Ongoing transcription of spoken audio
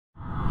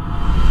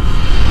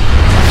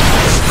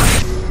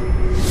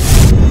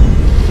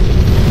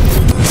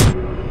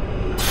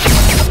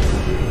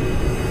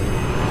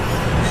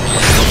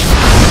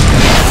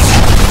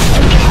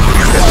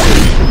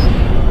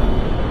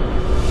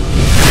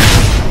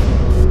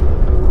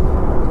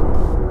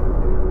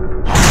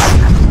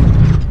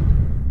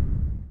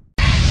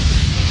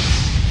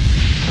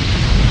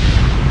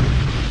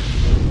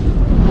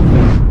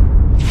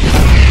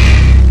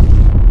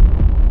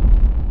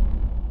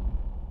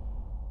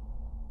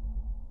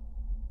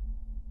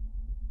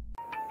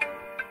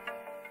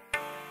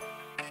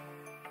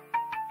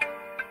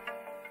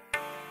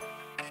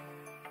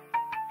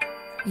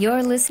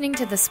You're listening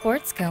to The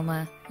Sports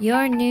Coma,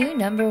 your new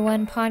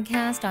 #1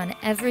 podcast on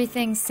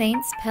everything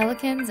Saints,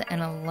 Pelicans,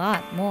 and a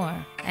lot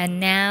more. And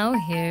now,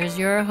 here's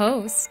your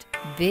host,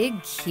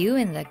 Big Q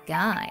and the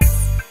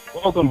guys.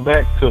 Welcome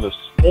back to The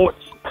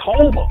Sports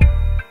Coma.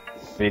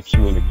 Big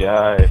Q and the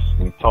guys.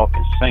 We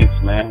talking Saints,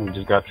 man. We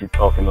just got through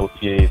talking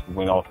OTAs. We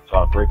went off the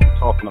top break. We're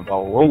talking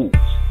about roles.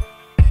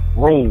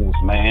 Roles,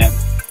 man.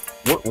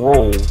 What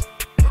role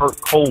Kurt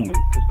Coleman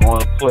is going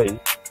to play in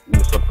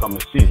this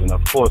upcoming season?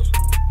 Of course,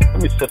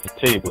 let me set the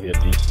table here,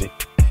 DC.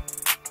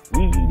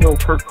 We know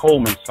Kurt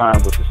Coleman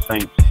signed with the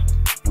Saints.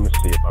 Let me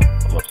see if I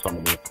pull up some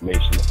of the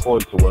information.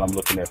 According to what I'm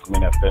looking at from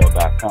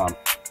NFL.com,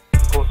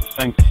 of course, the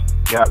Saints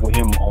got with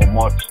him on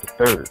March the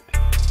 3rd.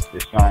 They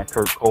signed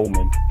Kurt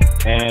Coleman,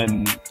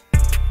 and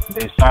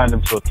they signed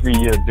him to a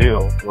 3-year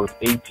deal worth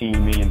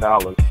 $18 million,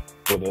 with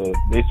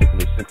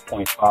basically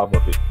 6.5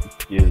 of it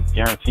is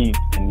guaranteed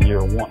in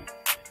year one.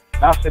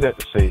 Now, I say that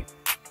to say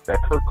that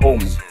Kurt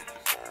Coleman,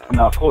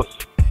 now, of course,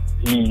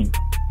 he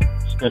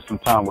spent some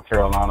time with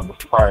Carolina, but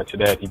prior to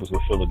that, he was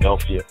with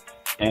Philadelphia.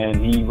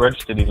 And he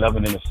registered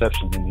 11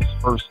 interceptions in his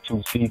first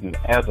 2 seasons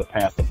as a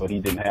Panther, but he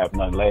didn't have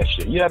none last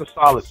year. He had a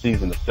solid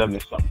season of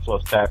 70-something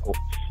plus tackles,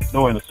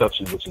 no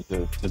interceptions, which is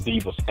the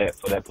diva stat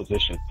for that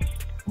position.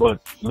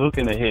 But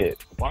looking ahead,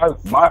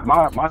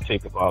 my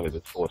take about it,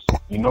 of course,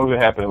 you know what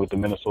happened with the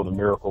Minnesota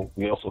Miracle.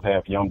 We also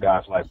have young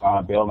guys like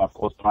Von Bell. And, of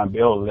course, Von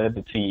Bell led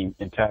the team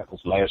in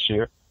tackles last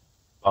year.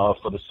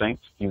 For the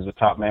Saints, he was the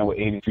top man with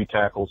 83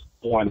 tackles,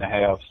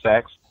 4.5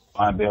 sacks.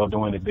 Von Bell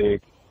doing it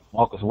big.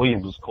 Marcus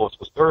Williams, of course,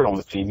 was third on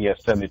the team. He had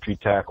 73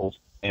 tackles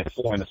and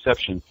 4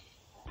 interceptions.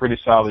 Pretty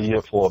solid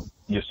year for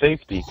your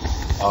safety,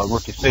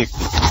 rookie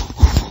safety.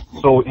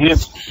 So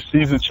hence,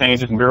 season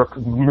changes.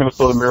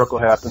 Minnesota Miracle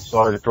happens.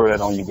 Sorry to throw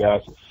that on you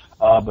guys.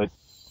 But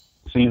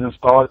season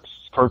starts.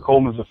 Kurt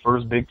Coleman is the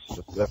first big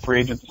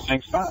free agent the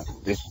Saints signed.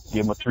 They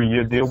give him a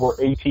 3-year deal worth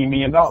 $18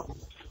 million.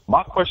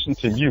 My question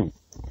to you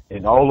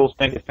and all those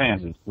thinking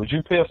fans is, would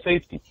you pay a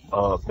safety,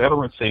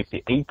 veteran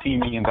safety, $18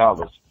 million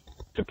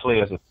to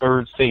play as a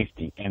third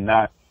safety and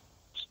not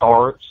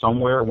start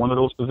somewhere, one of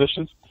those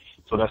positions?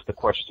 So that's the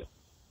question.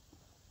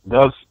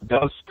 Does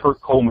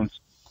Kurt Coleman's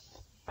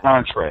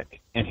contract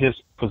and his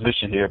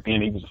position here,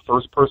 being he was the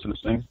first person to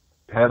Saints,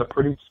 had a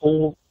pretty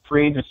full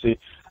free agency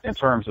in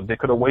terms of they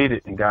could have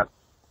waited and got,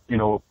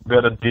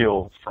 better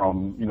deal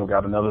from,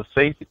 got another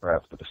safety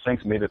perhaps, but the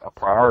Saints made it a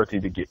priority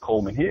to get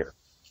Coleman here.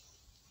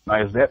 Now,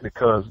 is that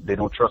because they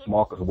don't trust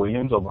Marcus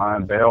Williams or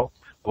Von Bell?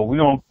 But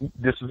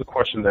this is a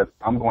question that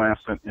I'm going to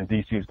answer and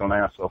DC is going to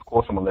answer. Of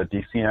course, I'm going to let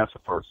DC answer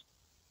first.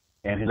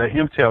 And let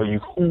him tell you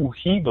who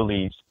he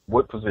believes,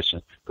 what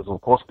position. Because,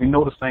 of course, we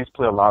know the Saints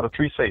play a lot of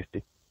tree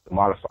safety, the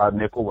modified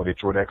nickel, where they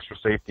throw the extra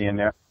safety in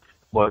there.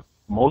 But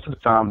most of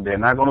the time, they're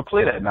not going to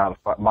play that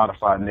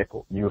modified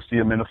nickel. You'll see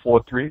them in the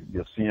 4-3.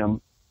 You'll see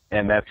them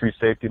in that tree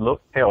safety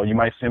look. Hell, you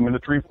might see them in the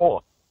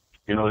 3-4.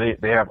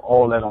 They have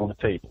all that on the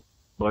table.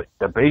 But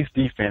the base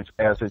defense,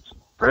 as it's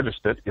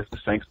registered, is the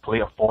Saints play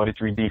a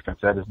 43 defense.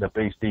 That is the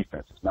base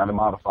defense. It's not a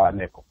modified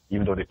nickel,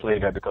 even though they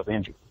played that because of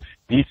injury.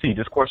 DC,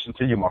 this question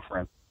to you, my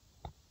friend.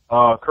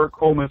 Kurt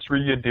Coleman's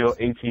 3-year deal,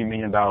 $18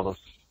 million.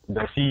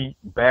 Does he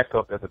back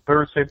up at the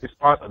third safety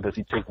spot, or does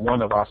he take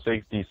one of our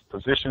safeties'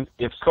 positions?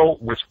 If so,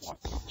 which one?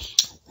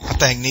 I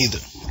think neither.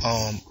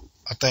 I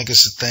think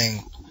it's a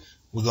thing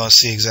we're going to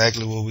see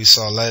exactly what we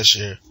saw last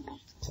year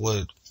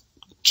with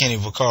Kenny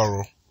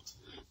Vaccaro.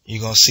 You're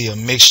going to see a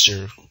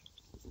mixture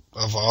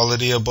of all of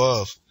the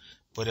above.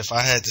 But if I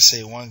had to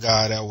say one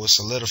guy that was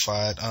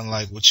solidified,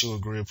 unlike what you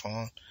agree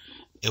upon,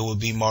 it would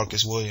be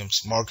Marcus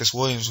Williams. Marcus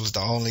Williams was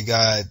the only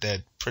guy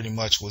that pretty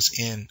much was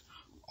in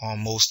on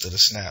most of the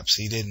snaps.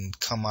 He didn't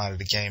come out of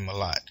the game a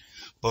lot.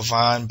 But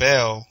Von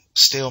Bell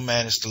still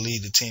managed to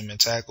lead the team in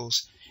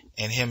tackles,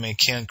 and him and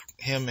Kenny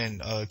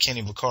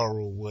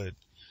Vaccaro would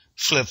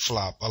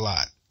flip-flop a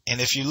lot. And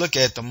if you look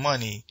at the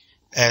money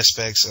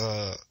aspects,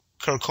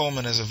 Kurt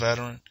Coleman is a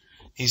veteran.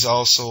 He's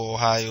also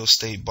Ohio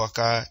State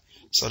Buckeye.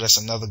 So that's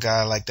another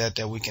guy like that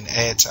we can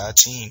add to our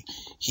team.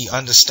 He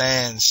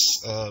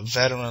understands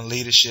veteran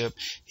leadership.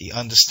 He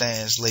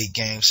understands late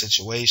game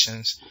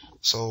situations.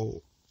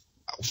 So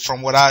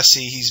from what I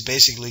see, he's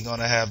basically going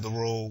to have the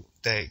role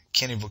that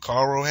Kenny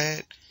Vaccaro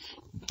had,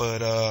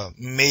 but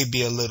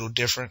maybe a little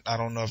different. I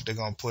don't know if they're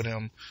going to put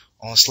him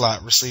on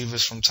slot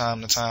receivers from time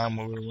to time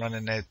when we're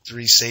running that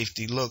 3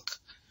 safety look.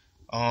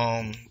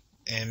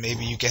 And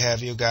maybe you can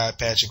have your guy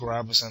Patrick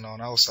Robinson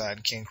on outside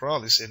and Ken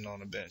Crawley sitting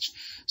on the bench.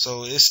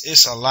 So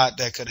it's a lot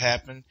that could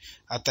happen.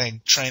 I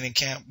think training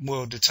camp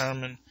will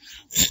determine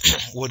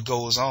what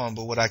goes on.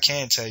 But what I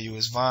can tell you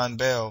is Von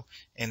Bell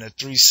in a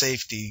 3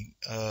 safety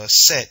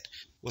set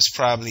was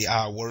probably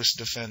our worst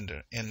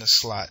defender in the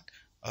slot.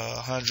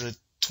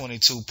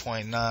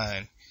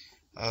 122.9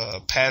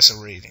 passer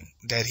rating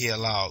that he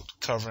allowed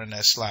covering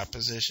that slot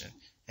position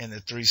in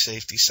the 3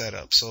 safety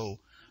setup. So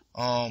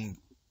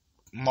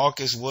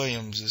Marcus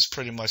Williams is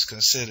pretty much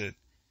considered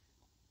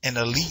an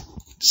elite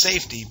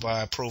safety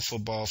by Pro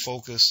Football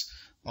Focus.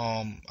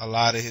 A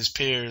lot of his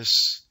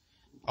peers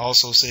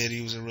also said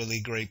he was a really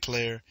great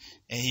player,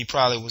 and he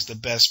probably was the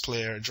best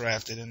player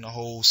drafted in the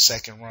whole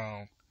second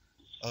round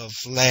of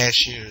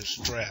last year's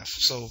draft.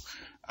 So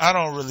I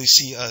don't really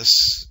see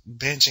us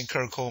benching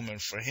Kurt Coleman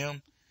for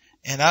him,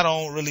 and I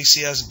don't really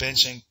see us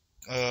benching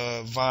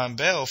Von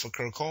Bell for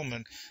Kurt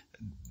Coleman,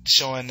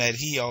 showing that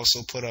he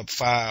also put up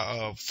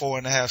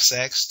 4.5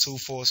 sacks, 2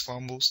 forced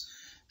fumbles,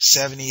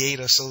 78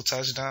 or so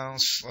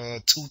touchdowns,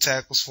 2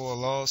 tackles for a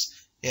loss.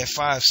 He had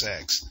 5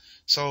 sacks.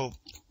 So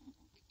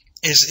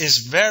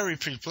it's very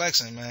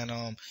perplexing,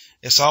 man.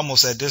 It's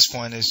almost at this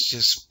point it's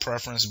just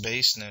preference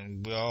based,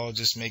 and we're all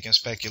just making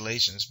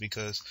speculations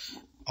because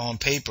on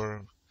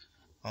paper,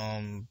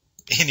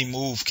 any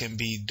move can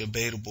be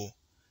debatable.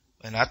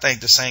 And I think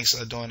the Saints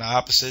are doing the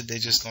opposite. They're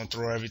just going to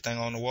throw everything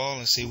on the wall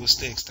and see what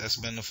sticks. That's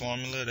been the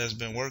formula. That's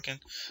been working.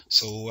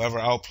 So whoever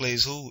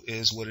outplays who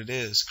is what it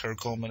is. Kurt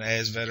Coleman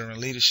adds veteran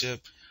leadership.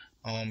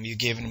 You're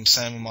giving him the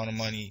same amount of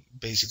money,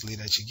 basically,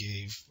 that you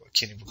gave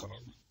Kenny Vaccaro.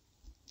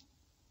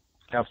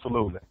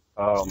 Absolutely.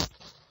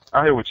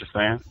 I hear what you're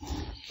saying.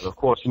 But of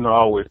course, I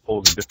always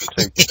pose a different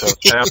take because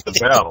half the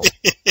battle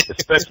is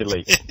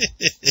speculating.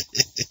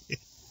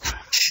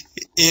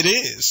 It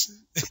is.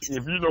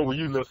 If when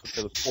you listen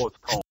to the Sports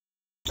Coma,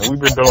 and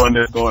we've been doing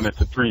this going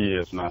into 3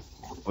 years now,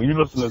 when you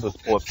listen to the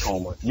Sports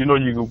Coma, you're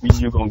going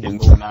to get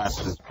no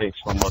nonsense takes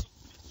from us.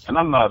 And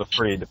I'm not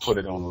afraid to put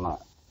it on the line.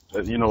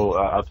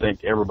 I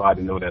think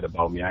everybody know that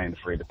about me. I ain't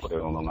afraid to put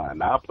it on the line.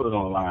 Now, I put it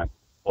on the line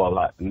for a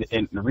lot.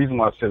 And the reason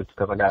why I said it is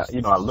because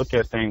I look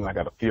at things, I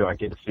get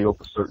a feel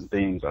for certain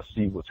things. I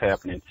see what's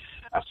happening.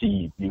 I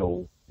see,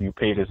 you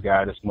pay this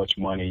guy this much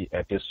money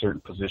at this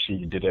certain position.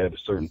 You did that at a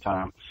certain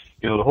time.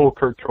 The whole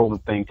Kurt Coleman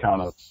thing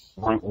kind of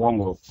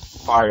rung a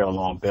fire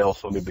alarm bell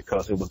for me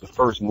because it was the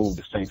first move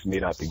the Saints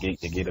made out the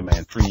gate to get him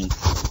in 3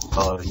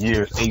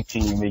 years,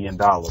 $18 million.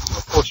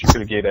 Of course, you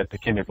could have gave that to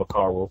Kenny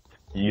Vaccaro.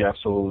 You're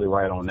absolutely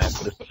right on that.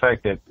 But it's the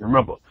fact that,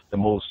 remember, the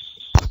most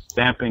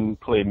stamping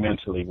play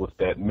mentally was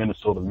that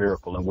Minnesota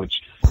Miracle in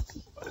which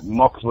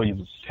Marcus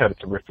Williams had a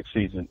terrific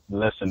season,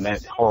 less than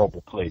that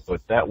horrible play.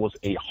 But that was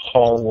a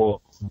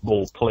horrible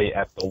play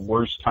at the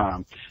worst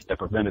time that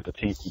prevented the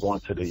team from going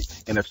to the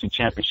NFC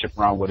Championship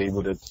round where they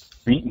would have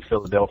beaten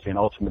Philadelphia and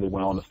ultimately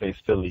went on to face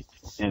Philly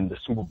in the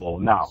Super Bowl.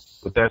 Now,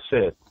 with that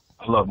said,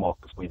 I love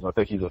Marcus Williams. I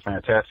think he's a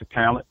fantastic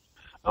talent.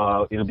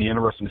 It'll be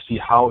interesting to see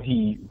how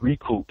he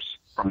recoups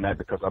from that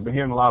because I've been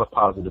hearing a lot of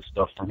positive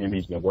stuff from him.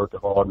 He's been working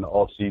hard in the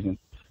offseason.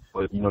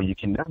 But, you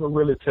can never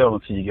really tell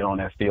until you get on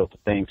that field that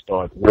things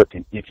start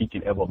working if he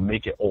can ever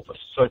make it over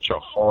such a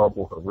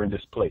horrible,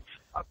 horrendous play.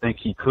 I think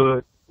he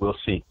could. We'll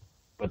see.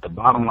 But the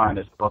bottom line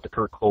is about the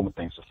Kurt Coleman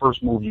thing. It's the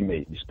first move you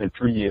made. You spent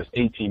 3 years,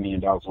 $18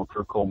 million on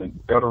Kurt Coleman,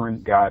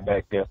 veteran guy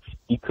back there.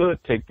 He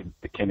could take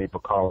the Kenny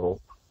Vaccaro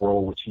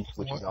role, which he's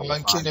switching out.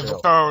 Wasn't Kenny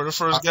Vaccaro the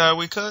first guy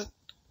we cut?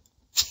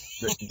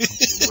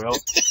 Well,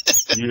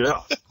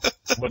 yeah.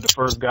 But the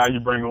first guy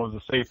you bring on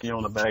was a safety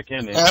on the back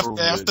end. After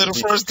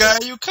the first guy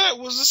you cut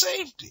was a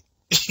safety.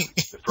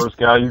 The first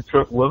guy you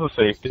took was a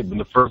safety, but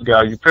the first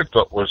guy you picked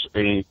up was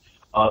a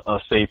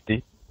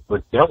safety.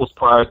 But that was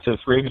prior to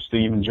free agency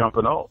even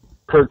jumping off.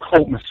 Kurt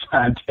Coleman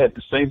signed that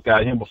the Saints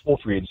got him before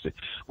free agency,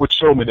 which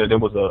showed me that there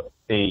was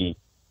a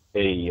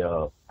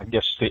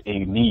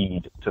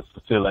need to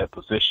fulfill that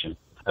position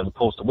as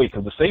opposed to wait,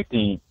 because the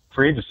safety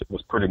free agency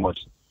was pretty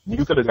much,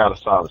 you could have got a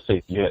solid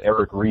safety. You had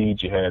Eric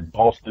Reed, you had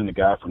Boston, the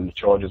guy from the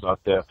Chargers out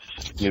there,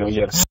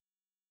 you had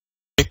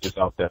safeties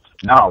out there.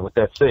 Now, with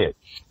that said,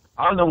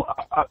 I know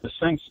the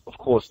Saints, of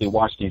course, they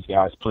watch these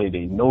guys play.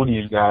 They know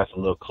these guys a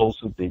little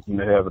closer. They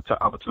have an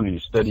opportunity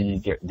to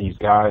study these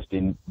guys.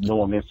 They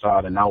know them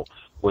inside and out,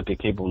 what they're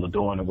capable of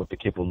doing and what they're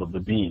capable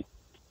of being.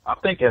 I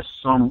think at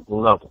some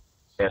level,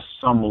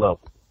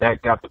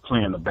 that got to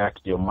play in the back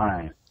of your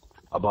mind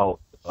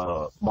about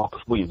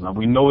Marcus Williams. Now,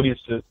 we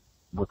noticed that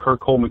when Kurt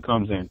Coleman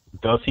comes in,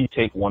 does he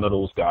take one of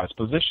those guys'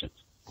 positions?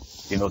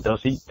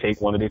 Does he take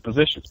one of their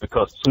positions?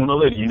 Because sooner or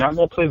later, you're not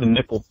going to play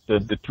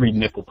the 3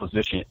 nickel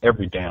position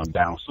every down.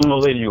 Sooner or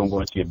later, you're going to go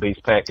into your base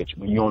package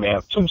when you only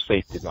have 2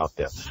 safeties out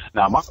there.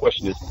 Now, my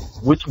question is,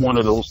 which one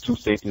of those 2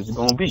 safeties is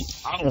going to be?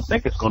 I don't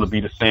think it's going to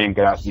be the same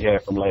guys we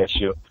had from last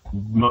year,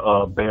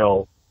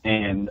 Bell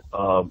and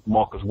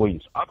Marcus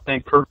Williams. I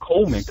think Kurt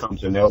Coleman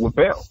comes in there with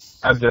Bell.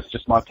 That's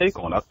just my take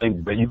on it. I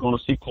think that you're going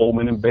to see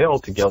Coleman and Bell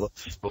together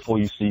before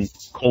you see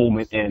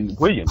Coleman and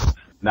Williams.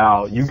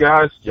 Now, you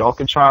guys, y'all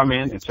can chime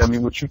in and tell me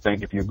what you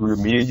think. If you agree with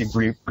me or you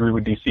agree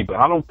with DC, but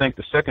I don't think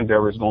the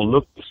secondary is going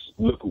to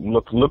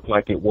look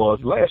like it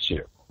was last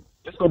year.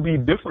 It's going to be a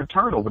different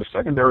turnover. The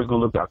secondary is going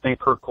to look. I think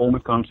Kurt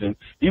Coleman comes in.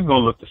 He's going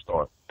to look to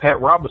start.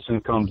 Pat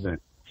Robertson comes in.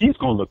 He's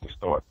going to look to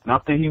start. And I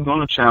think he's going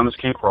to challenge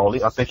Ken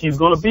Crawley. I think he's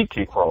going to beat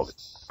Ken Crawley.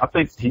 I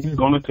think he's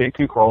going to take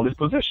Ken Crawley's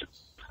position.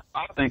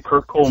 I think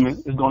Kurt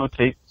Coleman is going to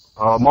take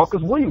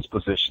Marcus Williams'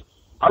 position.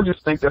 I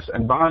just think that's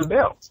and Von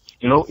Bell.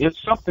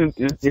 It's something.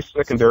 This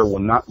secondary will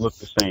not look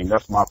the same.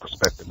 That's my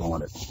perspective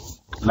on it.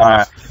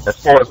 Now, as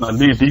far as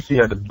DC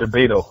had the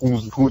debate of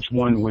which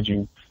one would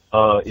you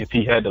if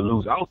he had to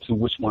lose out to,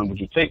 which one would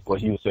you take? Well,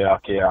 he would say,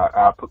 okay,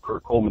 I'll put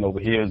Kurt Coleman over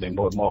here and then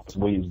Marcus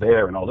Williams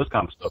there and all this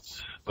kind of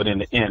stuff. But in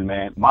the end,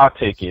 man, my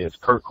take is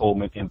Kurt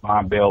Coleman and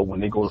Von Bell, when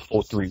they go to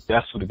 4-3,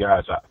 that's who the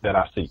guys that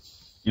I see.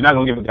 You're not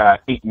going to give a guy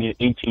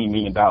 $18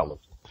 million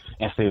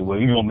and say, well,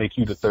 you're going to make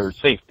you the third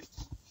safety.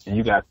 And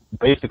you got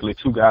basically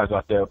two guys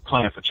out there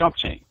playing for chump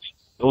change.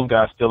 Those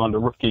guys still under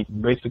rookie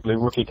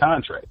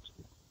contracts.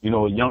 You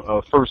know,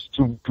 young first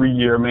 2-3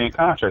 year man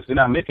contracts. They're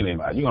not making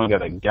anybody. You're gonna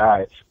get a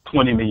guy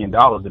 $20 million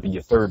to be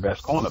your third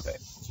best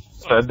cornerback.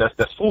 So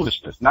that's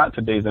foolishness. Not in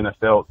today's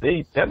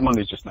NFL. That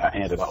money is just not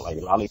handed out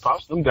like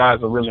lollipops. Them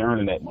guys are really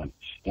earning that money.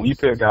 When you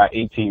pay a guy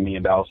 $18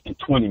 million and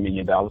 $20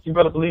 million, you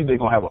better believe they're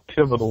gonna have a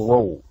pivotal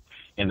role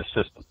in the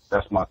system.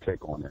 That's my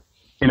take on it.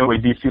 Anyway,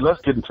 DC,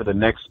 let's get into the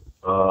next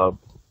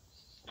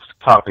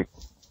topic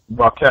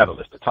about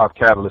catalyst. The top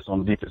catalyst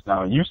on the defense.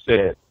 Now, you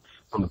said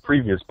from the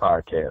previous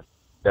podcast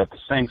that the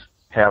Saints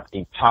have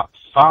a top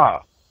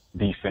 5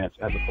 defense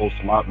as opposed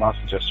to my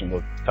suggestion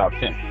was top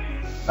 10.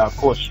 Now, of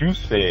course, you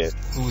said it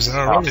was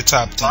already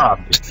top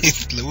 10.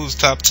 It was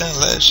top 10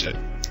 last year.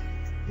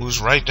 It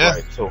was right there.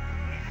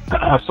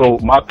 Right. So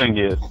my thing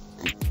is,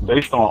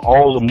 based on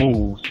all the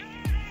moves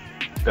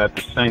that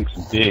the Saints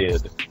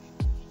did,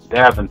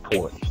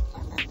 Davenport,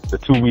 the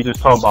two we just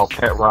talked about,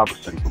 Pat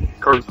Robertson,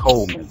 Kurt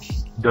Coleman,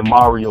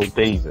 Demario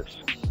Davis,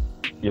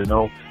 you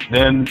know.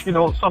 Then, you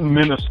know, some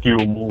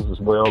minuscule moves as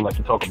well, like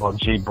you talk about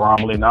Jay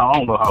Bromley. Now, I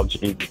don't know how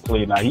Jay would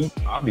play. Now, he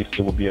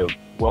obviously will be a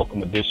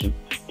welcome addition.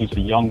 He's a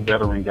young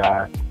veteran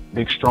guy,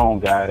 big, strong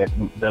guy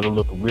that'll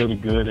look really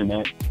good in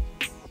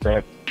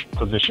that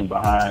position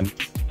behind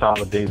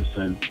Tyler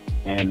Davison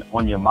and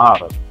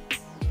Onyemata.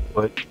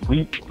 But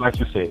like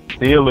you said,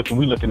 we're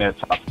looking at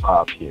top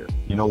 5 here.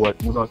 You know what,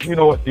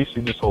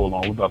 DC, just hold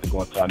on. We're about to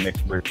go into our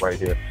next break right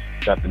here.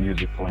 Got the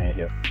music playing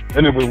here.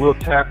 Anyway, we'll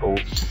tackle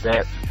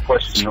that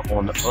question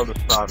on the other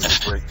side of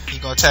the break.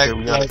 You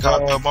gonna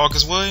tackle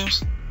Marcus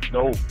Williams?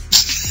 No.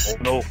 Oh,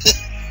 no.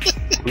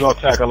 We're gonna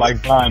tackle like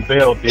Von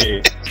Bell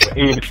did with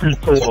 83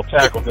 total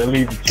tackles that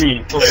lead the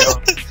team.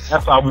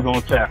 That's how we're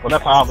gonna tackle.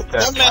 That's how I'm gonna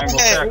tackle. I ain't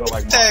gonna tackle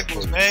like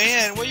tackles,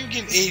 man. Where you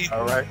getting 83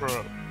 all right.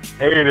 from?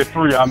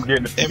 83, I'm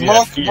getting it. And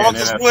Marcus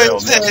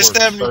Williams had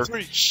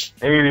 73.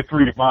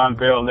 83, Von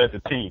Bell led the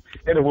team.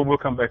 Anyway, we'll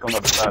come back on the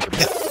other side of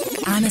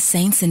that. I'm a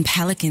Saints and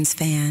Pelicans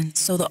fan,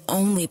 so the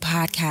only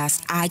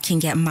podcast I can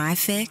get my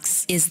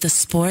fix is The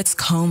Sports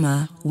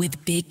Coma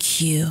with Big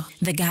Q.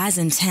 The guy's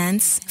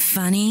intense,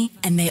 funny,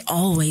 and they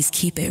always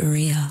keep it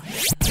real.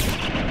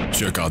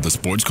 Check out The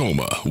Sports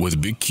Coma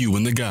with Big Q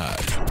and the Guy